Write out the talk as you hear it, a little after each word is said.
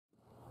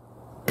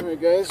Alright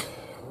guys,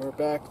 we're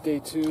back day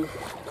 2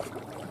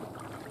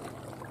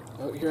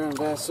 out here on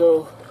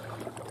Vaseux.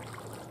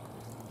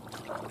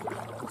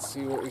 Let's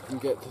see what we can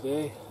get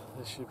today.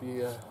 This should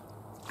be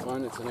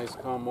fun. It's a nice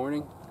calm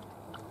morning.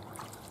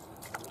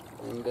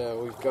 And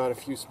we've got a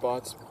few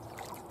spots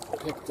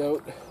picked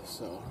out,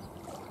 so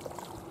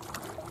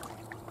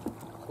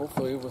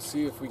hopefully we'll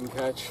see if we can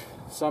catch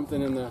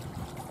something in the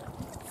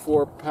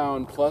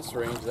 4-pound plus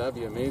range. That'd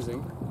be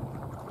amazing.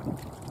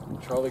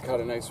 Charlie caught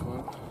a nice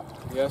one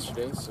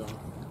yesterday, so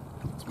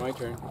it's my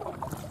turn.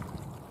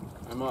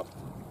 I'm up.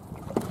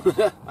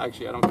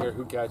 Actually, I don't care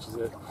who catches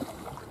it.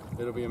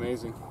 It'll be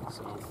amazing.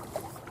 So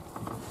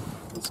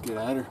let's get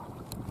at her.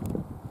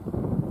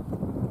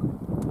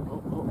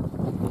 Oh,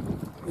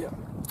 yeah.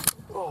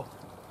 Oh,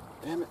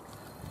 damn it.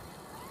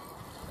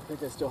 I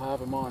think I still have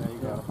him on. There you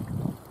go.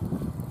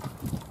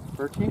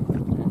 13?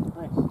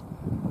 Nice.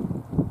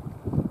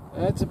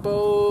 That's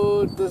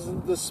about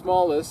the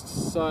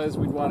smallest size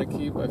we'd want to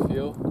keep, I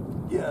feel.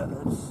 Yeah,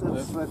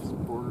 that's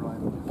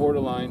borderline.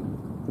 Borderline.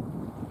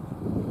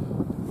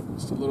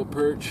 Just a little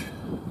perch.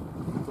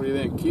 What do you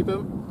think? Keep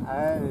him?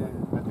 I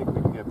think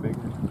we can get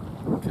bigger.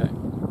 Okay.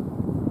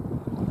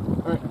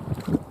 Alright.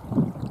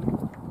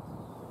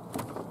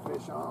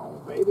 Fish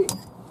on, baby.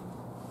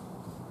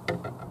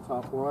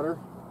 Top water.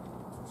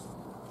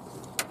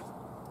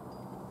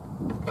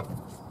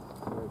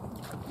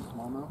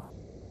 Small now.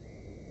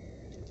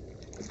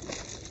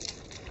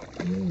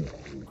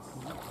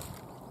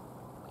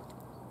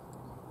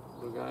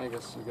 Little guy, I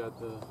guess you got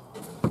the...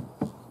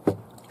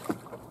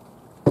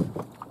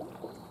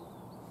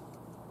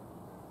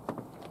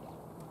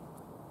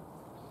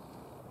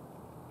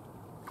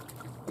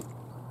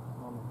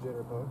 On the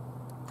jitterbug.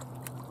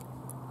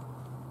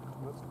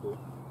 That's cool.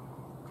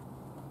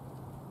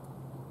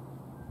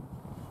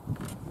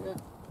 Yeah.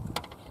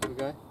 Little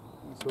guy.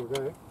 Nice little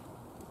guy.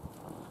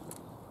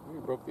 We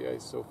broke the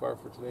ice so far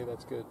for today,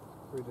 that's good.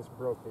 We just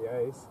broke the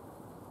ice.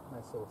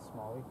 Nice little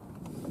smallie.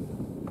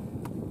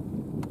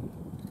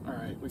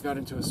 Alright, we got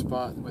into a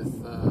spot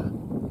with,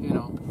 you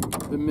know,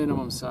 the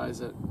minimum size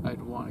that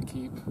I'd want to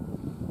keep.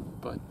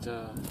 But,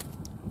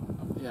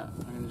 yeah,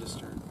 I'm going to just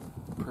start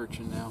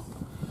perching now.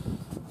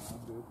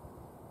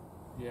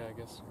 Yeah, I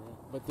guess you're right.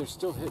 But they're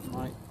still hitting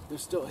my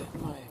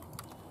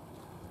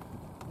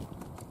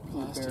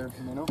plastic.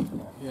 Minnow?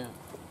 Yeah.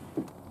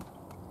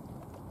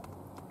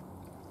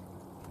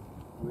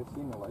 We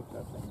seem to like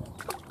that thing.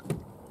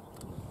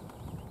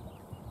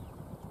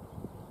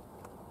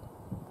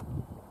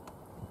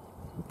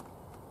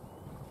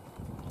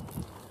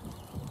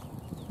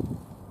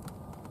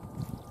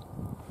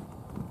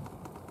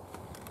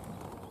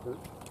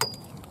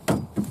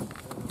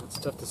 It's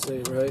tough to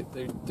say, right?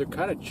 They're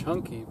kind of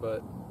chunky,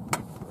 but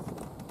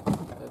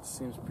that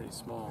seems pretty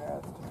small. Yeah,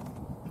 it's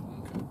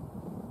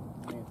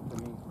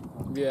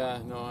Okay. Yeah,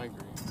 no, I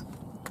agree.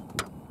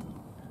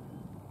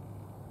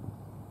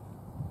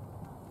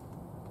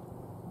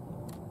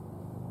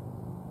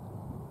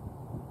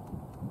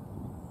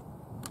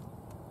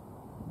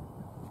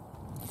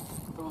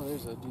 Oh,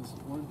 there's a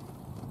decent one.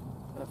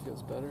 That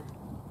feels better.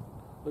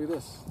 Look at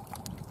this.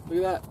 Look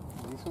at that.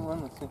 Decent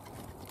one, let's see.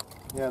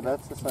 Yeah,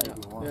 that's the size you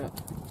want. Yeah.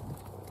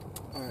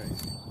 Alright.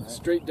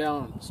 Straight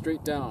down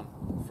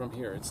from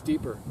here. It's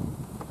deeper.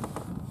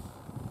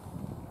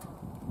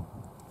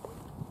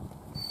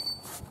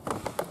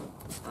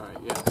 Alright,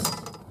 yes.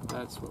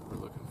 That's what we're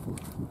looking for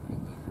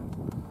right there.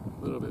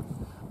 A little bit.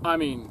 I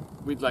mean,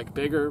 we'd like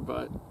bigger,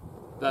 but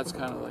that's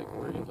kind of like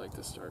where you'd like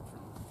to start from.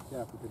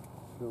 Yeah, if we could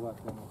fill that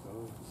thing with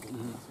those.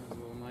 Seems a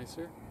little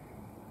nicer.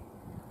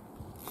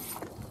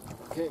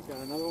 Okay, got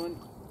another one.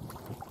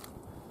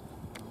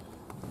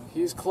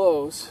 He's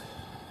close.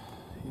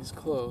 He's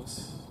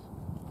close.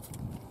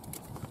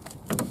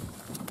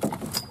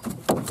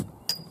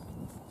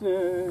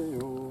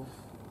 No,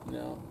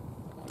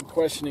 I'm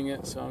questioning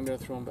it, so I'm going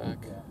to throw him back.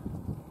 Yeah.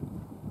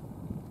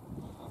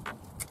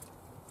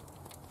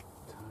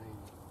 Tiny.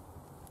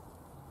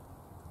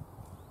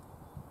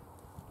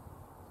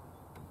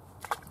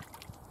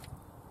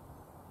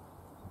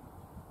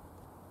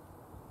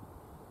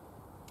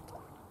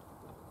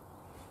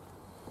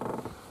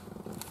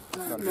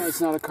 No,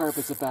 it's not a carp,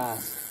 it's a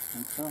bass.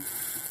 Think so?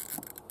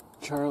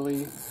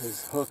 Charlie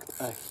has hooked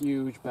a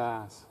huge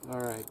bass.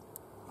 Alright.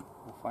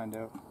 We'll find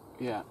out.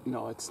 Yeah,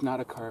 no, it's not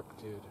a carp,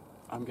 dude.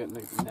 I'm getting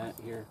the net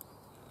here.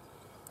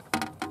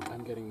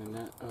 I'm getting the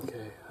net.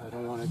 Okay, I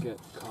don't want to get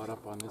caught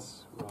up on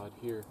this rod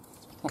here.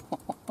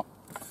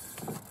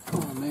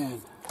 Oh,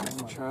 man.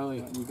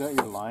 Charlie. You got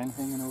your line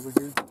hanging over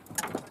here?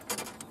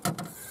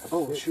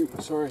 Oh,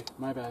 shoot. Sorry.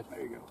 My bad.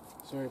 There you go.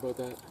 Sorry about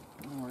that.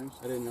 No worries.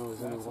 I didn't know it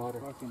was in the water.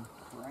 That's a fucking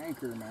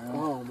cranker, man.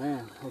 Oh,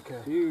 man.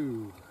 Okay.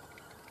 Dude.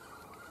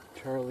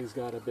 Charlie's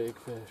got a big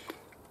fish.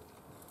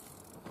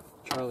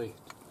 Charlie,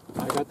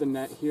 I got the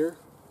net here,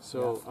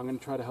 so yeah. I'm going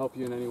to try to help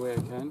you in any way I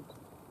can.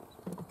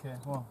 Okay,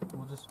 well,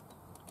 we'll just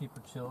keep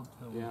her chilled.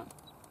 Yeah.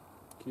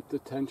 Keep the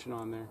tension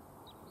on there.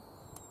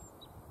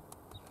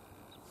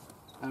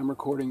 I'm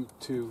recording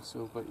too,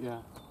 so, but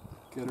yeah,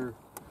 get her.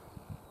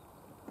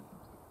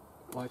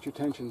 Watch your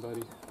tension,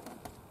 buddy.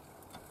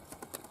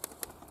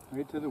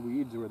 Right to the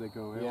weeds where they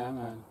go. Yeah,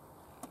 man.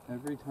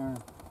 Every time.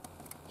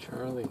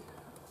 Charlie,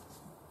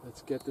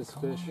 let's get this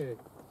fish.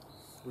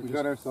 We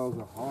got ourselves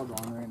a hog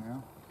on right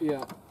now.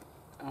 Yeah.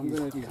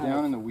 He's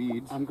down in the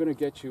weeds. I'm gonna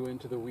get you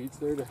into the weeds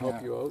there to help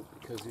Yeah. you out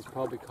because he's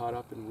probably caught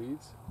up in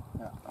weeds.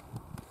 Yeah.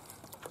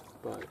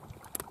 But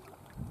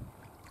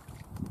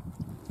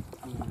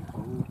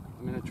I'm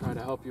gonna try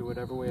to help you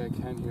whatever way I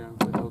can here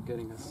without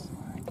getting us.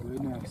 My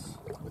goodness.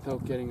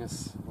 Without getting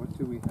us. What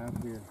do we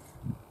have here?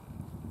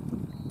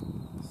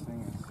 This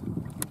thing is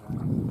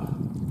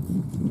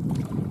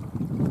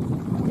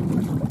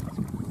it's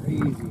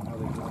crazy how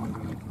they go in the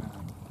weeds,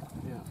 man.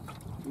 Yeah.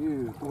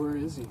 Dude, Where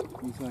is he?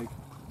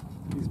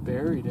 he's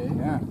buried, eh?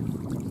 yeah.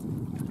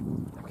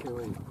 Okay,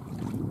 wait.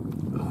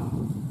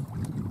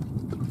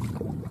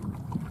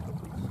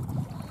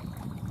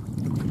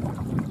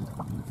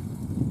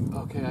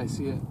 Okay, I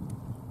see it.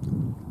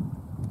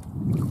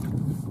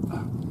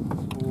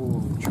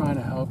 Oh, I'm trying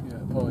to help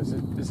you. Oh, is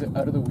it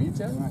out of the weeds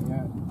yet? not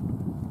yet.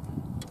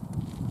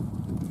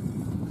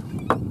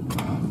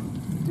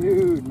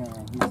 Dude,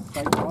 man, he's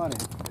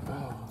psychotic.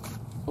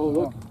 Oh,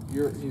 look,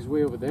 he's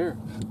way over there.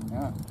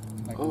 Yeah.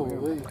 Like Oh, way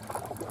over. wait.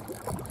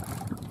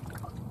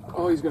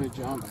 Oh, he's gonna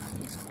jump.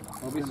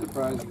 I'll be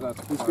surprised if that's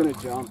a He's carp. gonna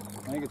jump.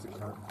 I think it's a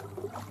carp.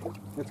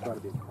 It's gotta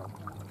be a carp.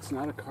 It's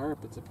not a carp.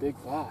 It's a big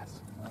bass.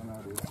 I don't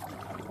know, dude.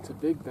 It's a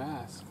big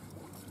bass.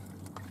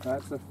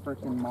 That's a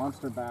freaking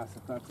monster bass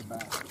if that's a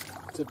bass.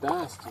 It's a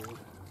bass, dude.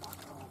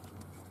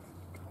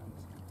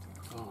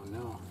 Oh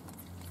no.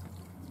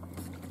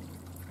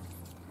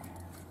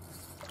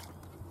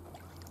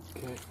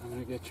 Okay, I'm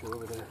gonna get you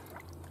over there.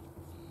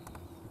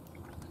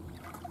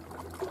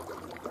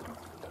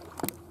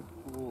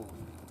 Oh.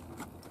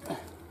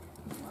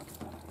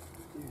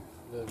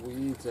 The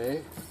weeds, eh?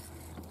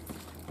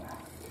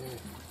 Okay.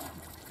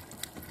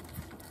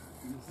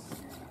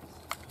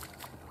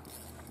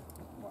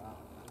 Wow.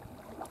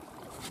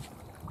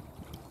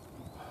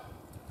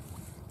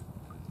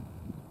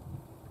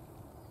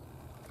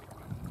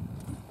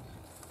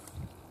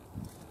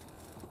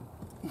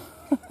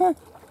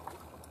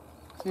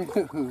 Dude.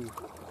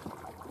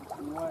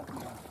 What?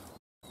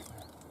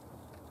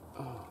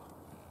 Oh,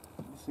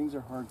 These things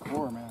are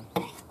hardcore, man.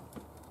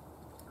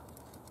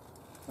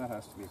 That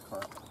has to be a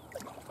carp.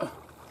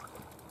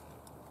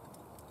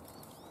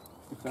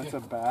 If that's a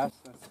bass,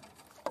 that's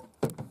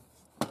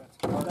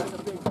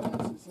a big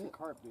bass, is a it?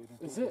 carp, dude.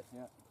 Is it?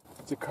 Yeah.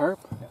 It's a carp?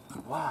 Yeah.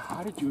 Wow,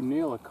 how did you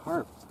nail a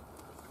carp?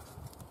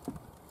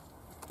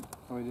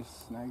 Oh, I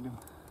just snagged him.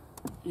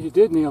 You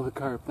did nail the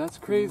carp. That's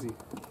crazy.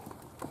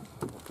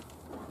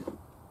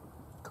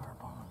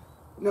 Carp on.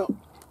 No.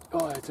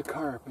 Oh, it's a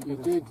carp. You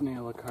did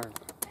nail a carp.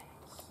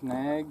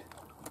 Snagged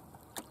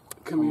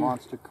Come a here.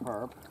 monster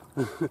carp.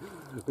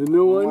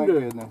 No Oh my wonder.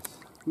 goodness.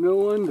 No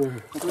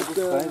wonder. Look What at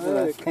the size the of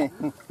that heck?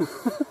 thing.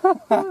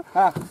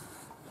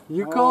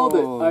 You called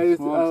it. Oh, I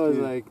smokes, was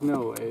dude. like,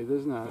 no way.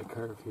 There's not a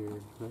carp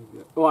here. Like,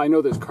 well, I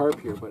know there's carp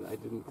here, but I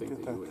didn't think Look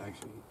at that you that would thing.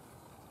 actually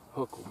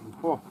hook one.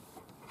 Oh.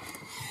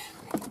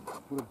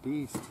 What a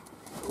beast.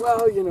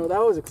 Well, you know, that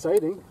was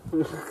exciting.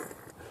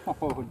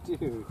 Oh,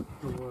 dude.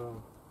 Wow.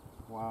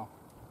 Wow.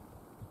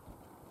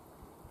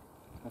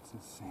 That's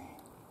insane.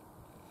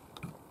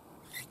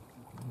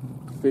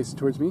 Face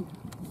towards me.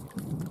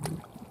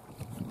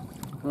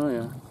 Oh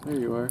yeah, there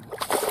you are.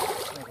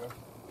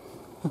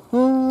 That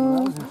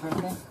was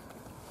interesting.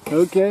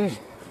 Okay.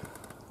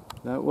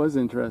 That was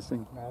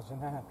interesting. Imagine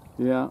that.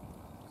 Yeah.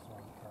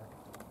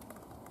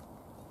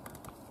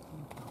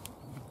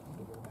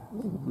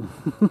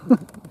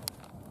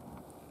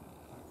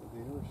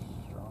 They were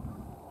strong.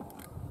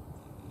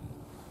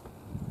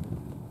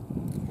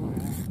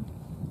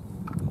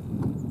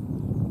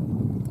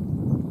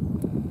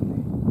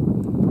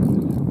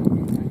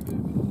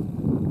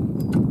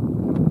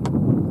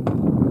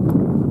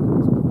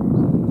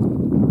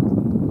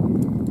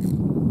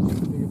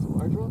 Think it's a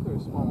large one or a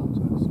small one?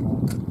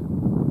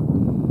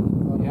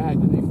 Yeah,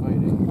 did they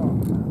fight it? Oh,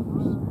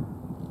 man.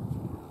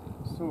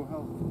 So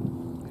healthy.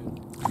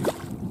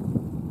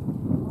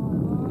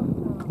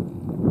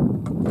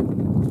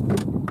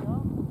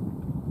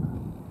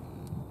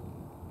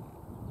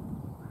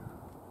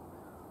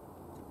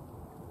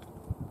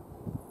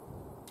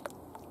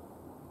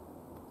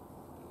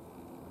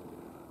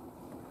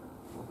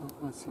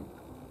 Let's see.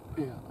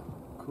 Yeah,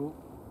 cool.